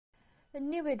The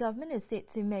Niue government is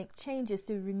set to make changes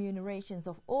to remunerations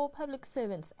of all public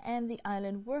servants and the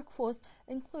island workforce,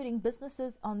 including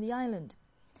businesses on the island.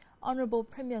 Honourable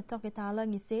Premier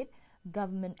Toketalangi said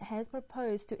government has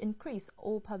proposed to increase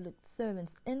all public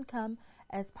servants' income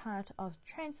as part of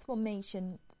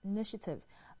transformation initiative,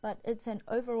 but it's an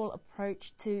overall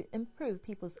approach to improve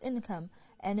people's income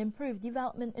and improve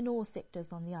development in all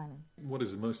sectors on the island. What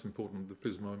is the most important at the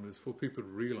present moment is for people to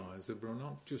realise that we're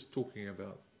not just talking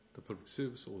about the public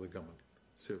service or the government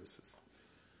services.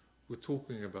 We're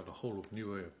talking about a whole of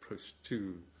new approach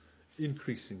to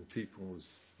increasing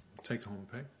people's take-home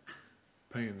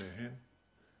pay in their hand,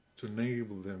 to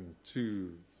enable them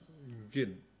to get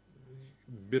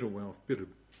better wealth,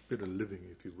 better living,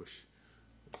 if you wish,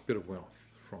 better wealth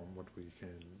from what we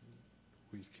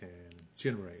can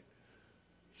generate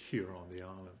here on the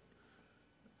island.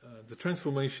 The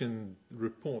transformation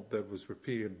report that was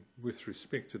prepared with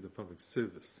respect to the public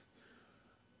service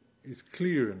is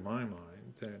clear in my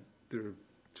mind that there are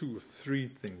 2 or 3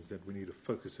 things that we need to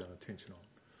focus our attention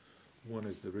on. One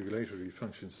is the regulatory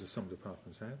functions that some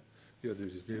departments have. The other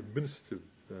is the administrative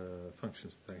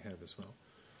functions that they have as well.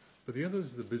 But the other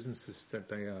is the businesses that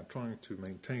they are trying to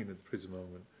maintain at the present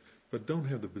moment, but don't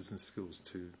have the business skills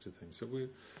to things. So we,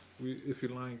 if you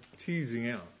like, teasing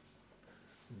out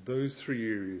those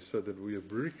 3 areas so that we are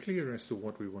very clear as to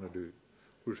what we want to do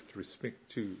with respect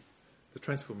to the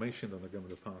transformation of the government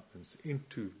departments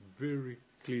into very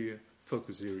clear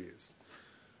focus areas.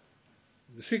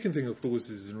 The second thing, of course,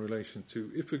 is in relation to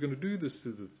if we're going to do this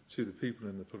to the people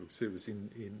in the public service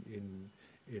in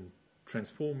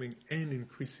transforming and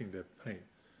increasing their pay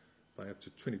by up to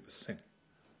 20%.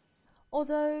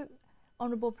 Although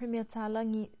Honourable Premier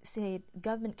Talangi said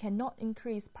government cannot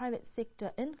increase private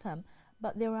sector income,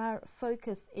 but there are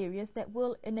focus areas that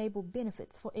will enable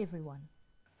benefits for everyone.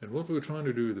 And what we're trying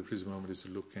to do at the present moment is to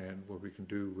look at what we can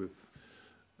do with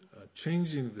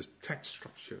changing the tax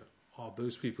structure of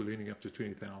those people earning up to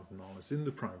 $20,000 in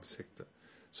the private sector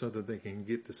so that they can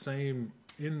get the same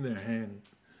in their hand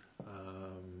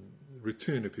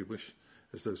return, if you wish,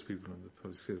 as those people in the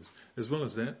public service. As well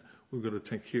as that, we've got to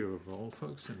take care of old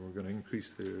folks, and we're going to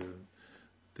increase the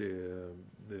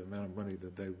amount of money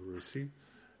that they will receive,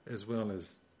 as well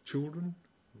as children.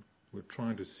 We're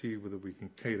trying to see whether we can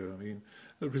cater. I mean,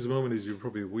 at the present moment, as you're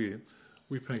probably aware,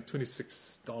 we pay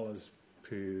 $26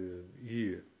 per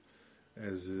year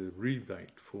as a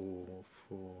rebate for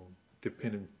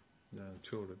dependent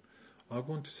children. I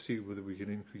want to see whether we can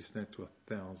increase that to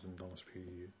 $1,000 per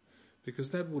year,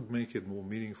 because that would make it more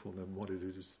meaningful than what it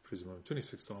is at the present moment.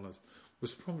 $26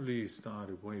 was probably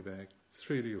started way back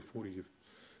 30 or 40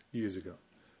 years ago.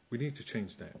 We need to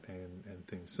change that and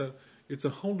things. So it's a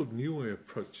whole of new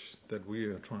approach that we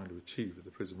are trying to achieve at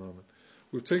the present moment.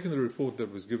 We've taken the report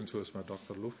that was given to us by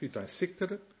Dr. Luffy,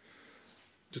 dissected it,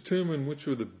 determined which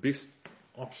were the best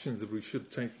options that we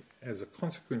should take as a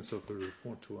consequence of the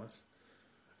report to us,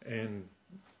 and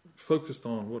focused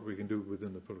on what we can do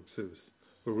within the public service.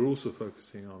 But we're also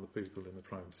focusing on the people in the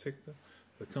private sector,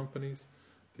 the companies,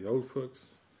 the old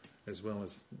folks, as well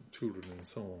as children and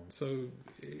so on. So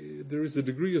there is a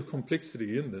degree of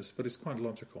complexity in this, but it's quite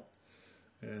logical.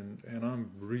 And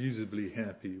I'm reasonably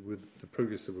happy with the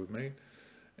progress that we've made.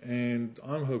 And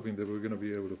I'm hoping that we're going to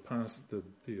be able to pass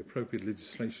the appropriate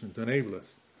legislation to enable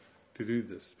us to do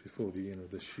this before the end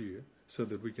of this year, so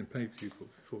that we can pay people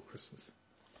before Christmas.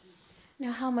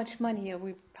 Now, how much money are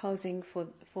we proposing for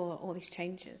all these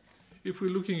changes? If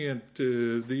we're looking at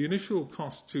the initial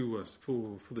cost to us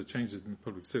for the changes in the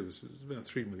public service was about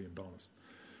 $3 million.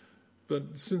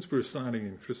 But since we're starting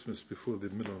in Christmas before the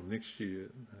middle of next year,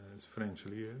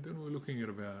 financial year, then we're looking at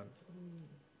about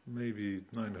maybe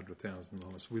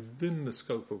 $900,000 within the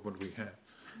scope of what we have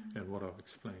and what I've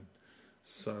explained.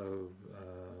 So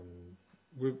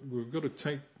we've got to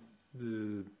take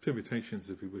the permutations,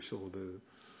 if you wish, or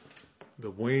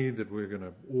the way that we're going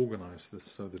to organise this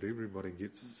so that everybody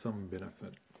gets some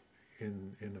benefit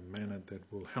in a manner that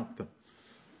will help them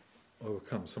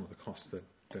overcome some of the costs that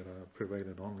are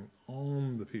prevalent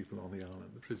on the people on the island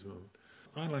at the present moment.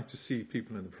 I like to see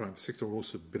people in the private sector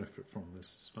also benefit from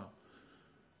this as well.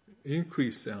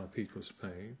 Increase our people's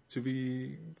pay to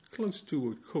be close to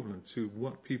or equivalent to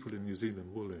what people in New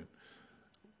Zealand will earn.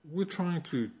 We're trying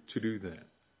to do that.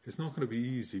 It's not going to be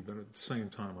easy, but at the same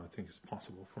time I think it's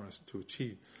possible for us to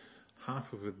achieve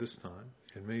half of it this time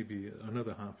and maybe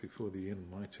another half before the end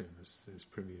of my term as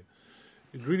Premier.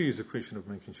 It really is a question of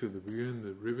making sure that we earn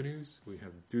the revenues,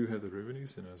 do have the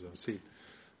revenues, and as I've said,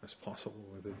 as possible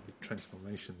with the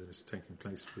transformation that is taking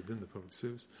place within the public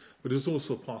service. But it's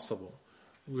also possible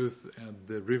with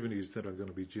the revenues that are going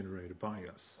to be generated by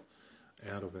us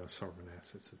out of our sovereign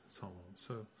assets and so on.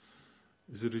 So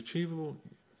is it achievable?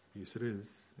 Yes, it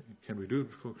is. Can we do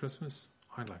it before Christmas?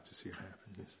 I'd like to see it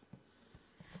happen, yes.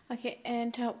 Okay,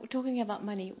 and talking about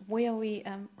money, where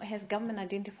has government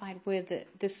identified where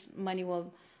this money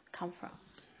will come from?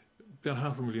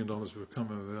 About $500,000 will come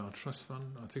out of our trust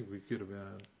fund. I think we get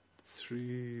about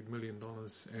 $3 million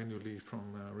annually from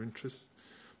our interest.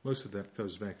 Most of that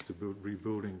goes back to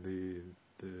rebuilding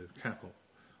the capital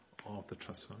of the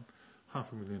trust fund.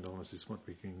 $500,000 is what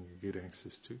we can get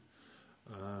access to.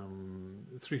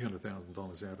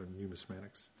 $300,000 out in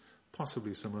numismatics,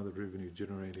 possibly some other revenue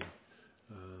generating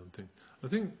thing. I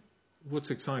think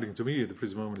what's exciting to me at the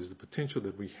present moment is the potential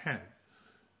that we have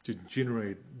to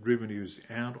generate revenues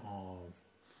out of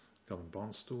government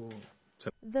bond store.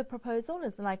 The proposal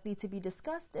is likely to be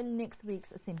discussed in next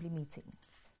week's Assembly meeting.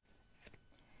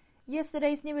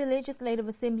 Yesterday's Niue Legislative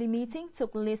Assembly meeting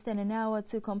took less than an hour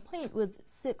to complete, with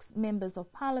 6 members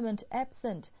of Parliament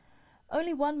absent.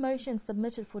 Only one motion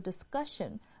submitted for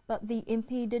discussion, but the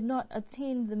MP did not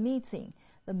attend the meeting.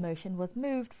 The motion was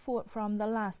moved from the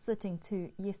last sitting to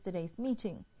yesterday's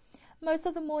meeting. Most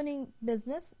of the morning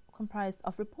business comprised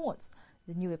of reports: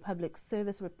 the Niue Public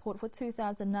Service Report for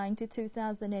 2009 to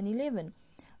 2011,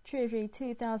 Treasury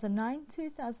 2009,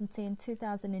 2010,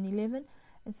 2011,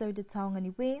 and so did Taonga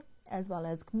Niue, as well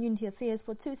as Community Affairs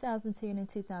for 2010 and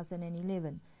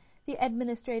 2011. The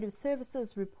Administrative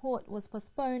Services Report was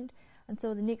postponed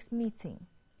until the next meeting.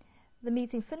 The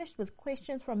meeting finished with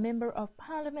questions from Member of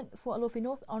Parliament for Alofi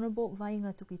North, Honourable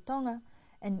Vainga Tukitonga,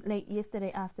 and late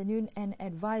yesterday afternoon an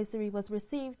advisory was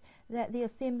received that the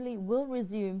Assembly will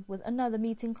resume, with another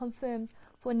meeting confirmed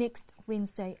for next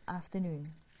Wednesday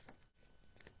afternoon.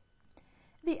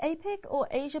 The APEC, or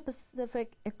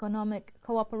Asia-Pacific Economic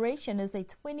Cooperation, is a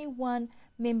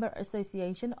 21-member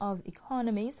association of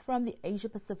economies from the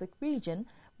Asia-Pacific region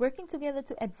working together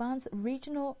to advance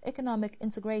regional economic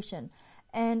integration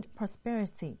and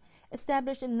prosperity.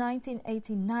 Established in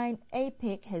 1989,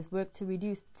 APEC has worked to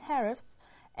reduce tariffs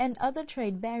and other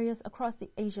trade barriers across the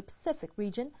Asia-Pacific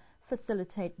region,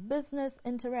 facilitate business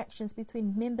interactions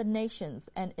between member nations,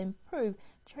 and improve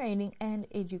training and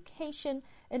education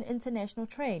in international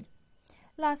trade.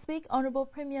 Last week, Honourable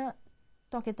Premier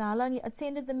Toketalangi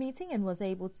attended the meeting and was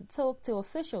able to talk to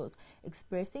officials,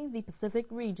 expressing the Pacific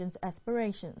region's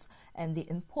aspirations and the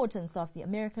importance of the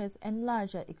Americas and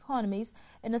larger economies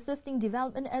in assisting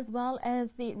development, as well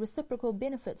as the reciprocal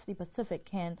benefits the Pacific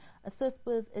can assist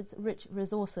with its rich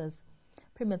resources.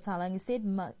 Premier Talangi said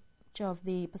much of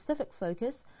the Pacific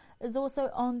focus is also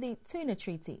on the Tuna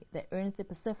Treaty that earns the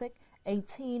Pacific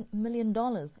 $18 million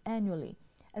annually,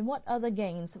 and what other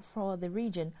gains for the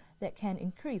region that can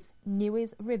increase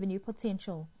Niue's revenue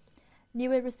potential.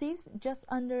 Niue receives just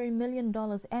under $1 million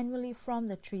annually from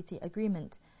the treaty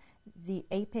agreement. The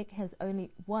APEC has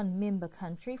only one member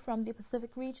country from the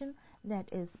Pacific region, that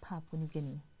is Papua New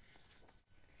Guinea.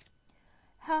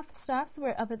 Health staffs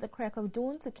were up at the crack of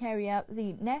dawn to carry out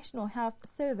the National Health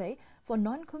Survey for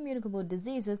non-communicable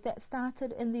diseases that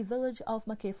started in the village of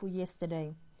Makefu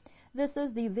yesterday. This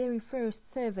is the very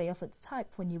first survey of its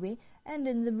type for Niue and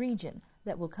in the region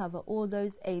that will cover all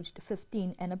those aged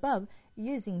 15 and above,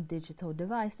 using digital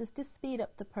devices to speed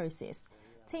up the process.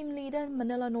 Team leader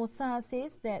Manila Nosa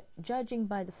says that, judging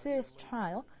by the first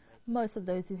trial, most of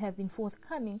those who have been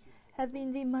forthcoming have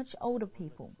been the much older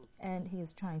people, and he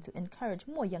is trying to encourage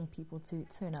more young people to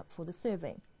turn up for the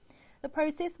survey. The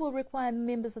process will require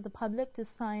members of the public to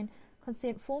sign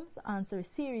consent forms, answer a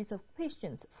series of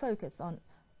questions focused on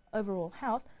overall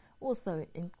health, also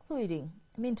including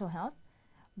mental health,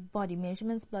 body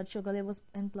measurements, blood sugar levels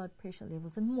and blood pressure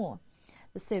levels, and more.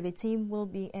 The survey team will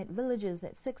be at villages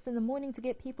at 6 in the morning to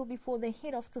get people before they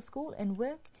head off to school and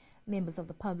work. Members of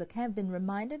the public have been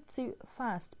reminded to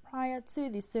fast prior to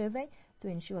the survey to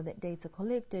ensure that data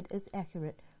collected is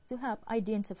accurate to help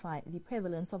identify the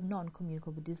prevalence of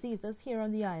non-communicable diseases here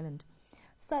on the island.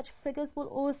 Such figures will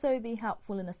also be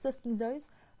helpful in assisting those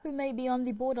who may be on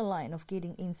the borderline of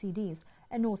getting NCDs,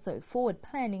 and also forward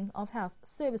planning of health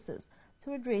services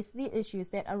to address the issues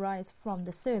that arise from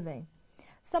the survey.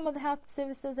 Some of the health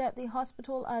services at the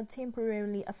hospital are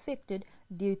temporarily affected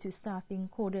due to staff being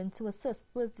called in to assist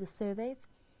with the surveys.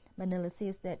 Manila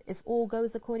says that if all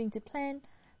goes according to plan,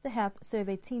 the health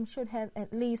survey team should have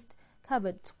at least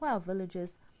covered 12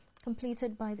 villages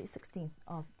completed by the 16th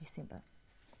of December.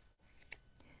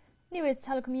 Niue's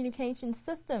telecommunications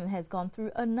system has gone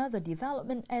through another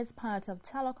development as part of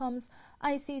Telecom's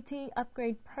ICT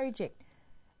upgrade project.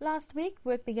 Last week,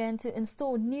 work began to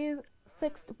install new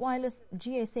fixed wireless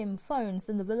GSM phones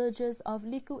in the villages of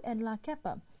Liku and La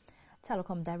Kepa.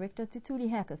 Telecom Director Tutuli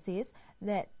Haka says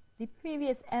that The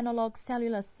previous analog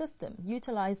cellular system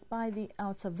utilized by the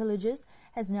outer villages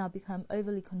has now become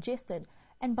overly congested,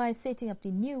 and by setting up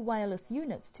the new wireless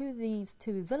units to these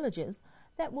two villages,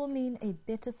 that will mean a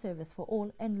better service for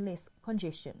all and less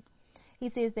congestion. He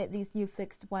says that these new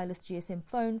fixed wireless GSM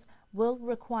phones will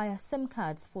require SIM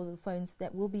cards for the phones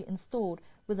that will be installed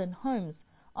within homes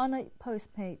on a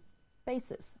postpaid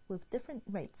basis with different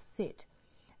rates set.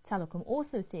 Telecom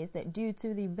also says that due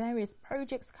to the various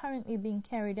projects currently being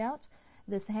carried out,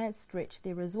 this has stretched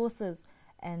their resources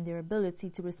and their ability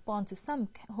to respond to some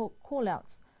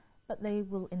call-outs, but they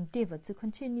will endeavour to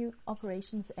continue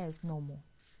operations as normal.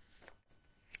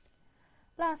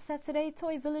 Last Saturday,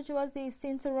 Toi Village was the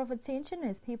centre of attention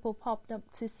as people popped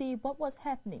up to see what was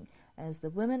happening as the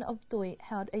women of Toi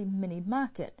held a mini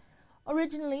market.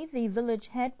 Originally, the village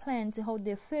had planned to hold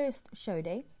their first show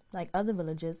day, like other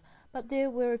villages, but there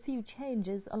were a few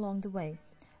changes along the way.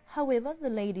 However, the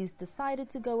ladies decided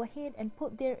to go ahead and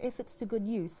put their efforts to good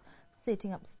use,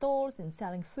 setting up stalls and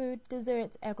selling food,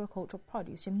 desserts, agricultural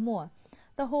produce and more.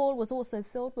 The hall was also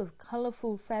filled with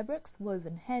colourful fabrics,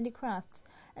 woven handicrafts,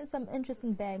 and some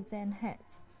interesting bags and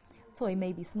hats. Toi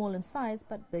may be small in size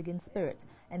but big in spirit,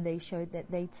 and they showed that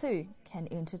they too can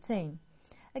entertain.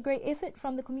 A great effort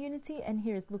from the community, and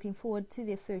here is looking forward to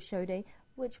their first show day,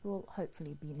 which will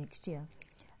hopefully be next year.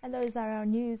 And those are our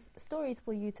news stories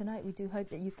for you tonight. We do hope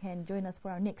that you can join us for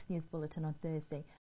our next news bulletin on Thursday.